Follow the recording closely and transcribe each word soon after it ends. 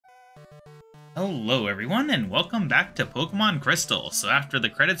Hello everyone, and welcome back to Pokémon Crystal. So after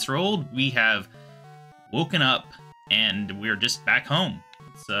the credits rolled, we have woken up, and we're just back home.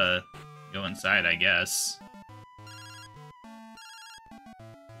 Let's go inside, I guess.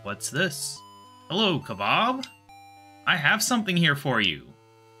 What's this? Hello, KaBob. I have something here for you.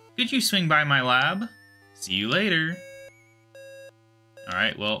 Could you swing by my lab? See you later.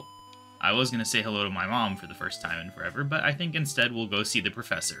 Alright, well, I was gonna say hello to my mom for the first time in forever, but I think instead we'll go see the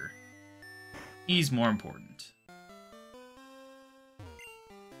professor. He's more important.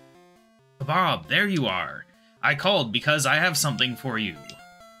 KaBob, there you are. I called because I have something for you.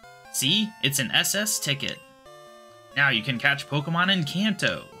 See? It's an SS ticket. Now you can catch Pokemon in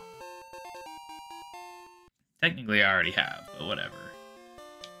Kanto. Technically I already have, but whatever.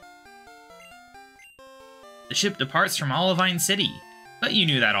 The ship departs from Olivine City, but you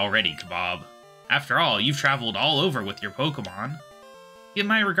knew that already, KaBob. After all, you've traveled all over with your Pokemon. Give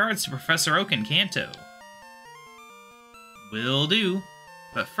my regards to Professor Oak in Kanto. Will do.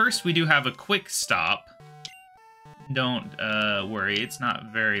 But first we do have a quick stop. Don't worry, it's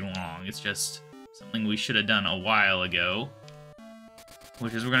not very long. It's just something we should have done a while ago.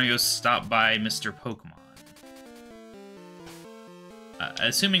 Which is we're gonna go stop by Mr. Pokemon.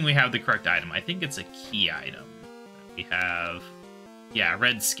 Assuming we have the correct item. I think it's a key item. We have... yeah,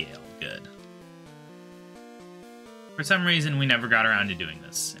 red scale. Good. For some reason, we never got around to doing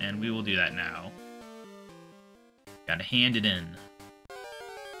this, and we will do that now. Gotta hand it in.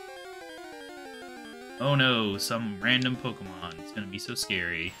 Oh no, some random Pokemon. It's gonna be so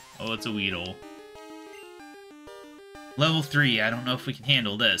scary. Oh, it's a Weedle. Level 3, I don't know if we can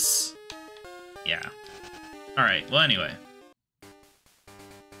handle this. Yeah. Alright, well anyway.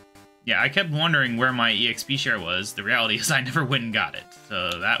 Yeah, I kept wondering where my EXP share was. The reality is I never went and got it,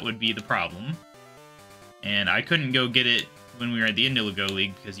 so that would be the problem. And I couldn't go get it when we were at the Indigo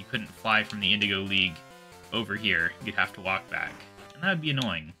League because you couldn't fly from the Indigo League over here. You'd have to walk back. And that'd be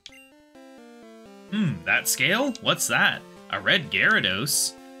annoying. That scale? What's that? A red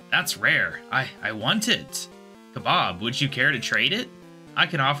Gyarados? That's rare. I want it. KaBob, would you care to trade it? I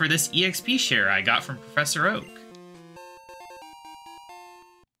can offer this EXP share I got from Professor Oak.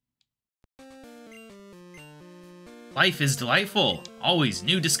 Life is delightful. Always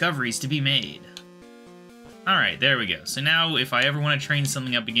new discoveries to be made. Alright, there we go. So now, if I ever want to train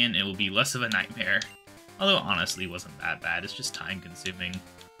something up again, it will be less of a nightmare. Although, honestly, it wasn't that bad. It's just time-consuming.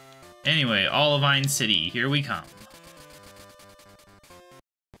 Anyway, Olivine City, here we come.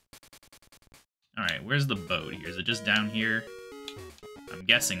 Alright, where's the boat here? Is it just down here? I'm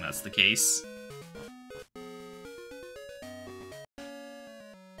guessing that's the case.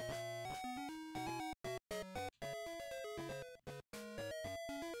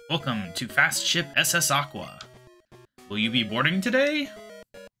 Welcome to Fast Ship SS Aqua. Will you be boarding today?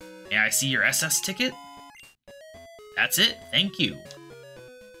 May I see your SS ticket? That's it, thank you.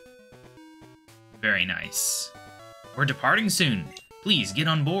 Very nice. We're departing soon. Please get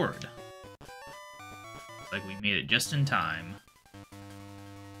on board. Looks like we made it just in time.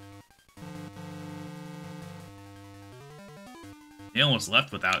 They almost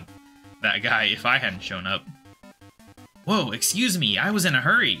left without that guy if I hadn't shown up. Whoa, excuse me, I was in a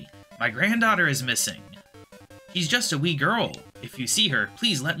hurry. My granddaughter is missing. She's just a wee girl. If you see her,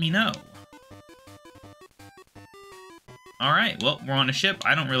 please let me know. Alright, well, we're on a ship.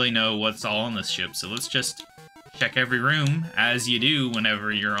 I don't really know what's all on this ship, so let's just check every room, as you do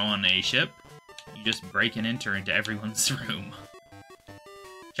whenever you're on a ship. You just break and enter into everyone's room.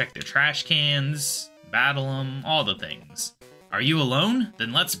 Check their trash cans, battle them, all the things. Are you alone?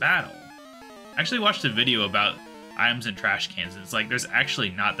 Then let's battle. I actually watched a video about items in trash cans, and it's like there's actually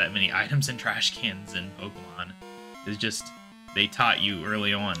not that many items in trash cans in Pokemon. It's just they taught you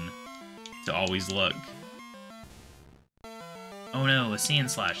early on to always look. Oh no, a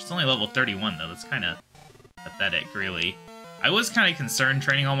Sand Slash. It's only level 31 though. That's kind of pathetic, really. I was kind of concerned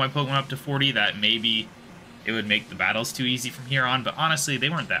training all my Pokemon up to 40 that maybe it would make the battles too easy from here on, but honestly, they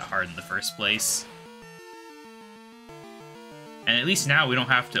weren't that hard in the first place. And at least now we don't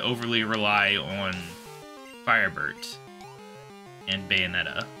have to overly rely on Firebird and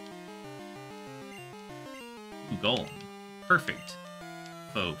Bayonetta. Ooh, Golem. Perfect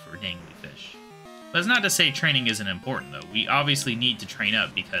foe for dangly fish. But it's not to say training isn't important, though. We obviously need to train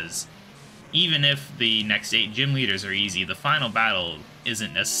up because even if the next 8 gym leaders are easy, the final battle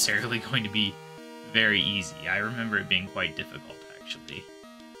isn't necessarily going to be very easy. I remember it being quite difficult, actually.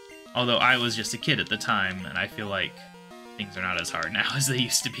 Although I was just a kid at the time, and I feel like things are not as hard now as they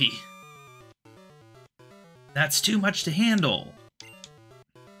used to be. That's too much to handle!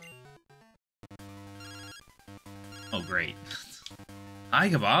 Oh, great. Hi,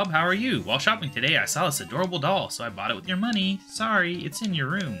 KaBob. How are you? While shopping today, I saw this adorable doll, so I bought it with your money. Sorry, it's in your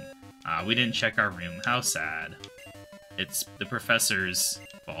room. We didn't check our room. How sad. It's the professor's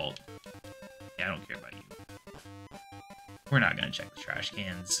fault. Yeah, I don't care about you. We're not gonna check the trash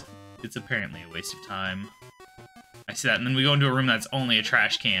cans. It's apparently a waste of time. I see that, and then we go into a room that's only a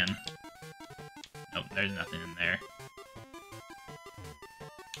trash can. Nope, there's nothing in there.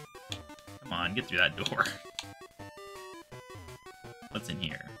 Come on, get through that door. What's in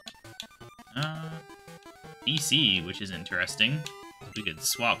here? PC, which is interesting. We could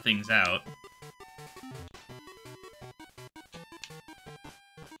swap things out.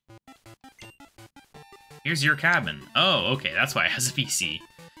 Here's your cabin. Oh, okay, that's why it has a PC.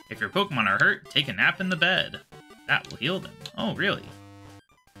 If your Pokemon are hurt, take a nap in the bed. That will heal them. Oh, really?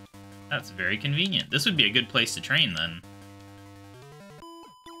 That's very convenient. This would be a good place to train, then.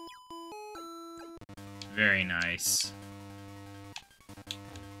 Very nice.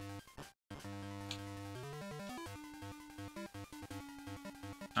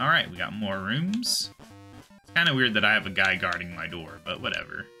 Alright, we got more rooms. It's kind of weird that I have a guy guarding my door, but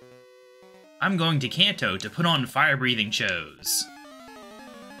whatever. I'm going to Kanto to put on fire-breathing shows.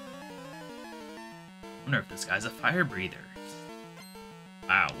 I wonder if this guy's a fire breather.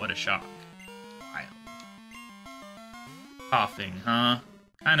 Wow, what a shock. Wild. Coughing, huh?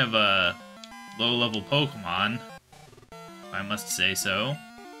 Kind of a low-level Pokemon, if I must say so.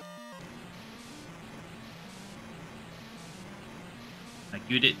 Like,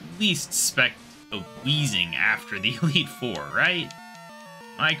 you'd at least expect a wheezing after the Elite Four, right?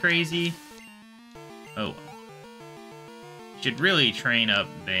 Am I crazy? Oh. Should really train up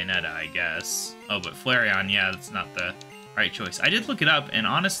Bayonetta, I guess. Oh, but Flareon, yeah, that's not the right choice. I did look it up, and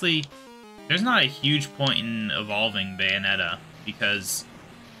honestly, there's not a huge point in evolving Bayonetta, because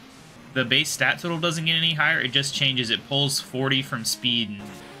the base stat total doesn't get any higher, it just changes. It pulls 40 from speed and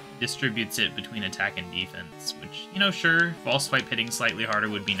distributes it between attack and defense, which, you know, sure, false swipe hitting slightly harder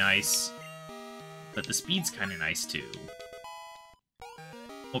would be nice, but the speed's kind of nice too.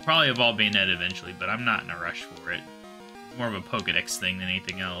 We'll probably evolve Bayonetta eventually, but I'm not in a rush for it. It's more of a Pokedex thing than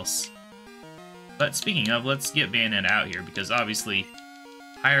anything else. But speaking of, let's get Bayonetta out here, because obviously,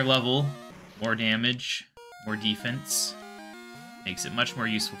 higher level, more damage, more defense, makes it much more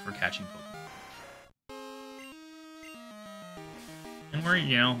useful for catching Pokemon. And we're,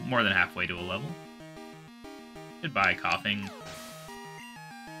 you know, more than halfway to a level. Goodbye, coughing.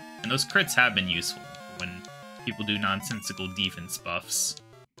 And those crits have been useful when people do nonsensical defense buffs.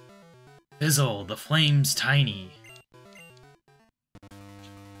 Fizzle, the flame's tiny.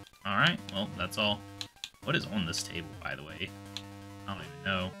 Alright, well, that's all. What is on this table, by the way? I don't even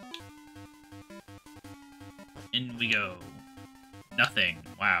know. In we go. Nothing.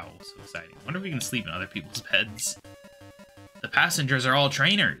 Wow, so exciting. Wonder if we can sleep in other people's beds. The passengers are all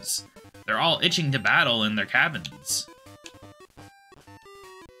trainers. They're all itching to battle in their cabins.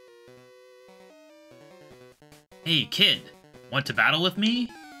 Hey, kid, want to battle with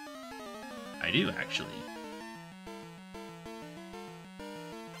me? I do, actually.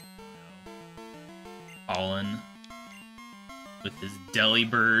 Fallen with his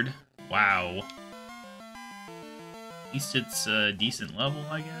Delibird. Wow. At least it's a decent level,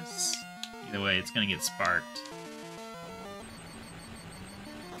 I guess. Either way, it's gonna get sparked.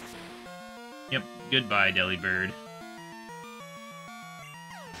 Yep, goodbye, Delibird.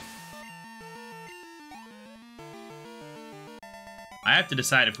 I have to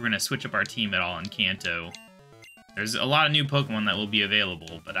decide if we're going to switch up our team at all in Kanto. There's a lot of new Pokemon that will be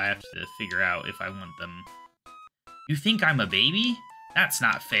available, but I have to figure out if I want them. You think I'm a baby? That's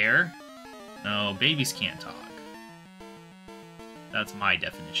not fair. No, babies can't talk. That's my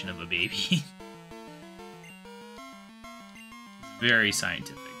definition of a baby. Very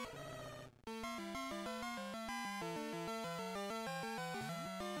scientific.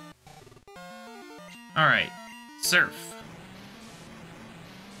 Alright, Surf.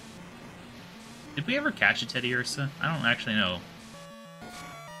 Did we ever catch a Teddy Ursa? I don't actually know.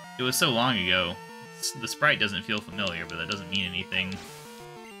 It was so long ago. The sprite doesn't feel familiar, but that doesn't mean anything.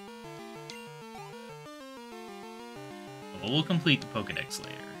 Well, we'll complete the Pokedex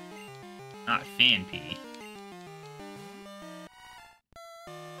later. Not Fanpy.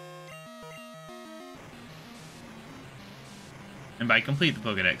 And by complete the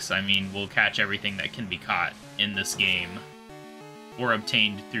Pokedex, I mean we'll catch everything that can be caught in this game. Or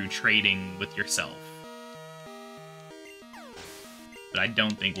obtained through trading with yourself. But I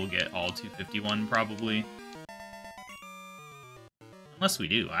don't think we'll get all 251, probably. Unless we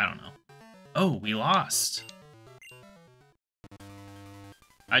do, I don't know. Oh, we lost!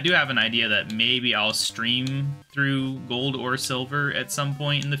 I do have an idea that maybe I'll stream through Gold or Silver at some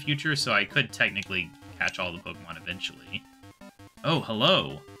point in the future, so I could technically catch all the Pokemon eventually. Oh,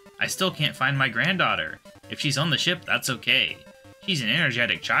 hello. I still can't find my granddaughter. If she's on the ship, that's okay. She's an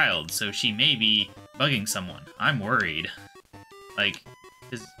energetic child, so she may be bugging someone. I'm worried. Like,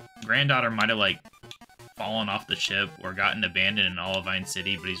 his granddaughter might have, like, fallen off the ship or gotten abandoned in Olivine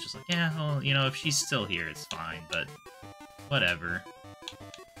City, but he's just like, yeah, well, you know, if she's still here, it's fine, but whatever.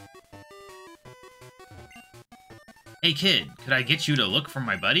 Hey kid, could I get you to look for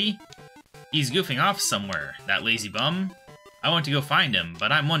my buddy? He's goofing off somewhere, that lazy bum. I want to go find him,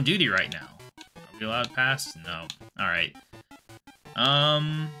 but I'm on duty right now. Are we allowed past? No. Alright.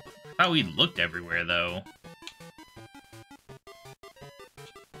 I thought we looked everywhere, though.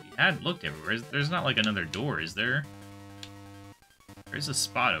 We had looked everywhere. There's not, like, another door, is there? There's a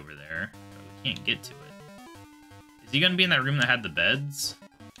spot over there, but we can't get to it. Is he gonna be in that room that had the beds?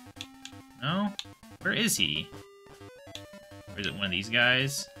 No? Where is he? Or is it one of these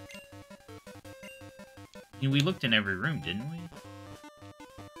guys? I mean, we looked in every room, didn't we?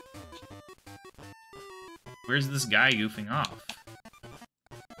 Where's this guy goofing off?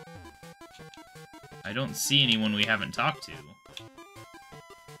 I don't see anyone we haven't talked to.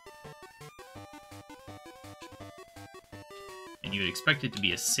 And you would expect it to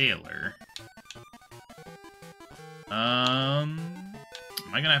be a sailor. Am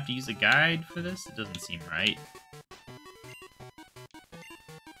I gonna have to use a guide for this? It doesn't seem right.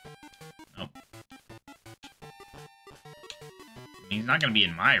 Nope. He's not gonna be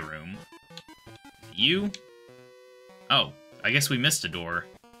in my room. You? Oh, I guess we missed a door.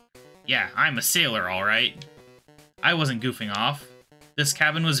 Yeah, I'm a sailor, alright. I wasn't goofing off. This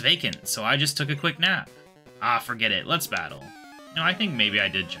cabin was vacant, so I just took a quick nap. Ah, forget it. Let's battle. No, I think maybe I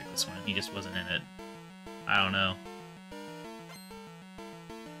did check this one. He just wasn't in it. I don't know.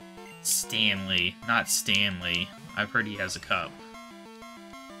 Stanley. Not Stanley. I've heard he has a cup.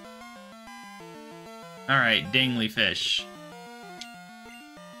 Alright, Dingly Fish.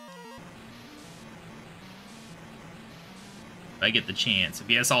 If I get the chance. If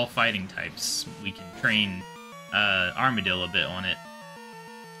he has all fighting types, we can train Armadillo a bit on it.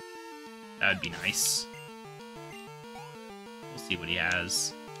 That would be nice. We'll see what he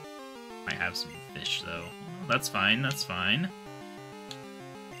has. Might have some fish, though. Oh, that's fine, that's fine.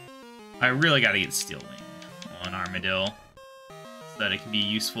 I really gotta get Steel Wing on Armadillo, so that it can be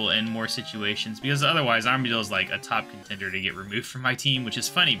useful in more situations, because otherwise Armadillo's like a top contender to get removed from my team, which is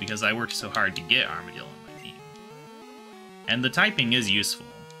funny because I worked so hard to get Armadillo on my team. And the typing is useful.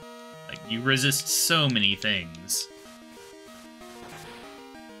 Like, you resist so many things.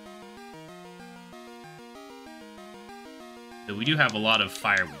 So we do have a lot of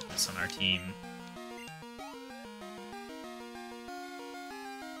fire weakness on our team.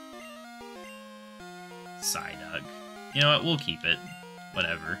 Psyduck. You know what, we'll keep it.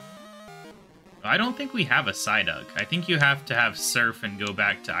 Whatever. I don't think we have a Psyduck. I think you have to have Surf and go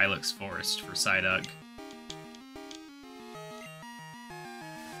back to Ilex Forest for Psyduck.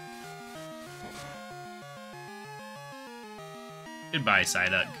 Goodbye,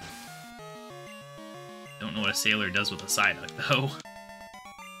 Psyduck. Don't know what a sailor does with a Psyduck, though.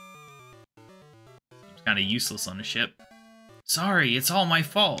 Seems kinda useless on a ship. Sorry, it's all my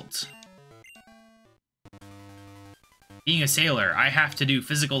fault. Being a sailor, I have to do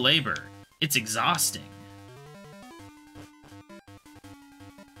physical labor. It's exhausting.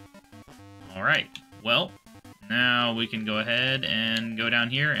 Alright, well, now we can go ahead and go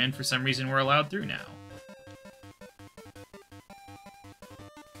down here, and for some reason we're allowed through now.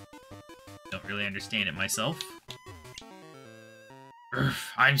 Don't really understand it myself. Urgh,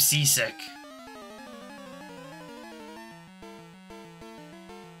 I'm seasick.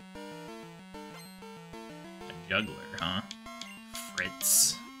 A juggler, huh?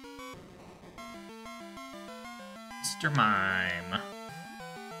 Fritz. Mr. Mime.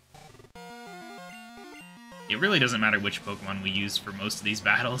 It really doesn't matter which Pokemon we use for most of these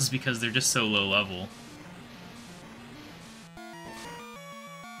battles because they're just so low level.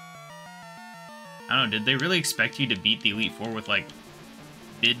 I don't know, did they really expect you to beat the Elite Four with, like,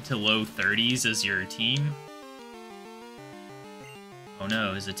 mid to low 30s as your team? Oh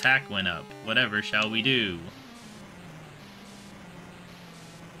no, his attack went up. Whatever shall we do?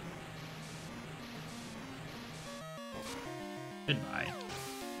 Goodbye.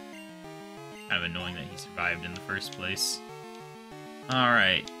 Kind of annoying that he survived in the first place.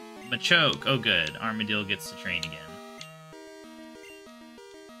 Alright. Machoke. Oh good, Armadillo gets to train again.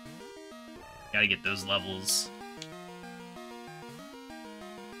 Gotta get those levels.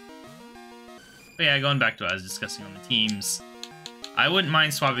 But yeah, going back to what I was discussing on the teams. I wouldn't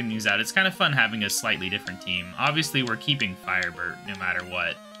mind swapping these out. It's kind of fun having a slightly different team. Obviously, we're keeping Firebird no matter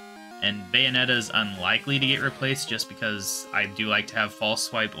what. And Bayonetta's unlikely to get replaced just because I do like to have False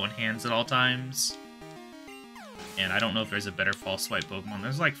Swipe on hands at all times. And I don't know if there's a better False Swipe Pokemon.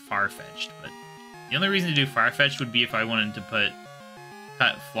 There's like Farfetch'd, but the only reason to do Farfetch'd would be if I wanted to put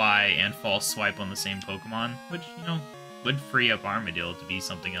Cut, Fly, and False Swipe on the same Pokemon, which, you know, would free up Armadillo to be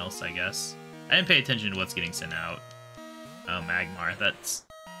something else, I guess. I didn't pay attention to what's getting sent out. Oh, Magmar. That's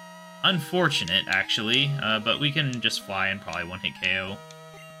unfortunate, actually, but we can just fly and probably one-hit KO.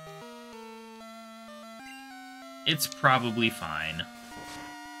 It's probably fine.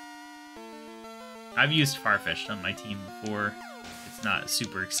 I've used Farfetch'd on my team before. It's not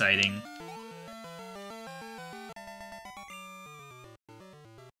super exciting.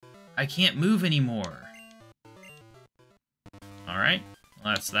 I can't move anymore. Alright,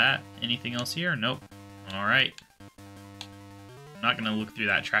 well, that's that. Anything else here? Nope. Alright. I'm not gonna look through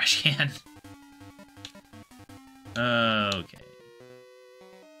that trash can. Okay.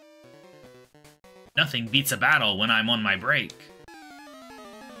 Nothing beats a battle when I'm on my break.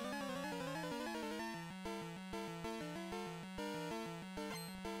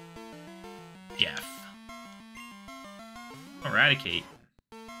 Jeff. Eradicate.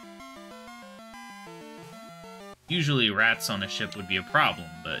 Usually rats on a ship would be a problem,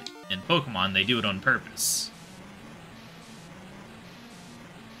 but in Pokemon they do it on purpose.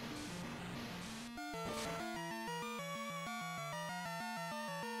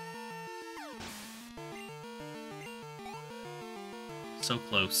 So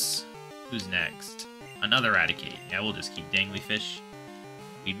close. Who's next? Another Eradicate. Yeah, we'll just keep Danglyfish.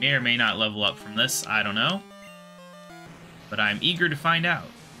 We may or may not level up from this, I don't know. But I'm eager to find out.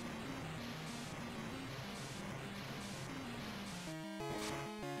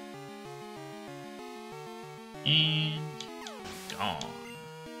 And gone.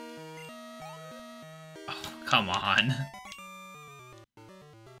 Oh, come on.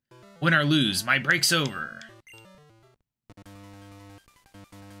 Win or lose, my break's over.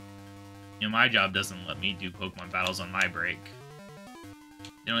 You know, my job doesn't let me do Pokemon battles on my break.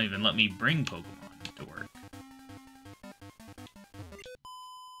 They don't even let me bring Pokemon to work.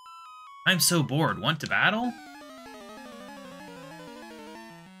 I'm so bored. Want to battle?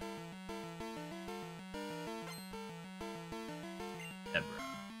 Debra.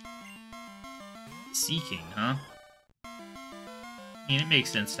 Seeking, huh? I mean, it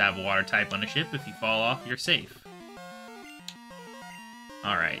makes sense to have a water type on a ship. If you fall off, you're safe.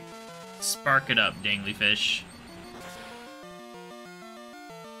 Alright. Spark it up, Danglyfish.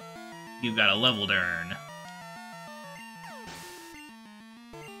 You've got a level to earn.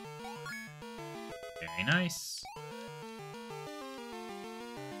 Very nice.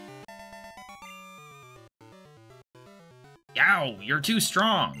 Yow, you're too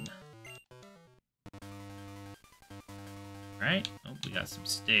strong. Right? Oh, we got some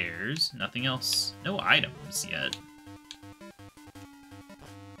stairs. Nothing else. No items yet.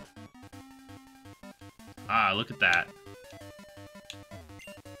 Ah, look at that.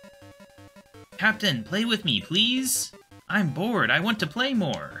 Captain, play with me, please. I'm bored. I want to play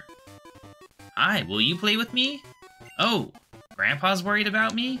more. Hi, will you play with me? Oh, Grandpa's worried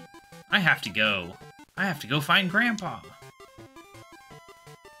about me? I have to go. I have to go find Grandpa.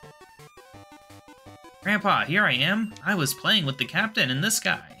 Grandpa, here I am. I was playing with the captain and this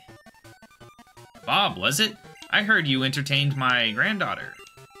guy. Bob, was it? I heard you entertained my granddaughter.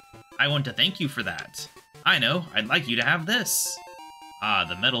 I want to thank you for that. I know, I'd like you to have this. Ah,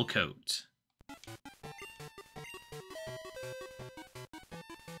 the metal coat.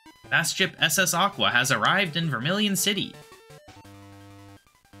 Fast ship SS Aqua has arrived in Vermilion City.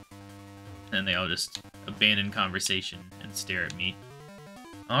 And they all just abandon conversation and stare at me.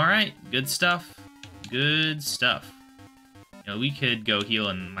 Alright, good stuff. Good stuff. You know, we could go heal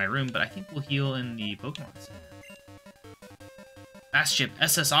in my room, but I think we'll heal in the Pokemon Center. Fast ship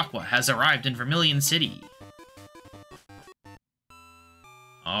SS Aqua has arrived in Vermilion City.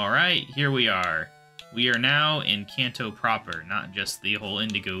 Alright, here we are. We are now in Kanto proper, not just the whole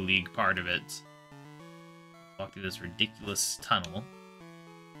Indigo League part of it. Walk through this ridiculous tunnel.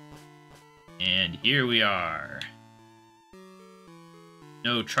 And here we are.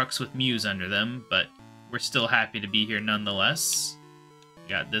 No trucks with Mews under them, but we're still happy to be here nonetheless. We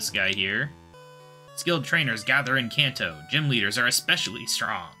got this guy here. Skilled trainers gather in Kanto. Gym leaders are especially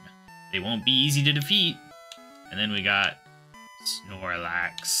strong. They won't be easy to defeat. And then we got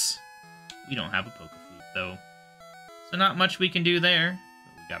Snorlax. We don't have a Pokeflute, though. So not much we can do there.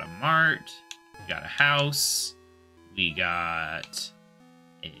 But we got a mart. We got a house. We got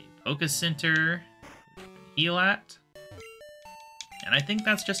a Poke Center. We can heal at. And I think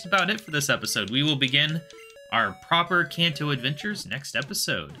that's just about it for this episode. We will begin our proper Kanto adventures next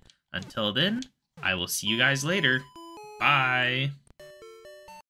episode. Until then, I will see you guys later. Bye!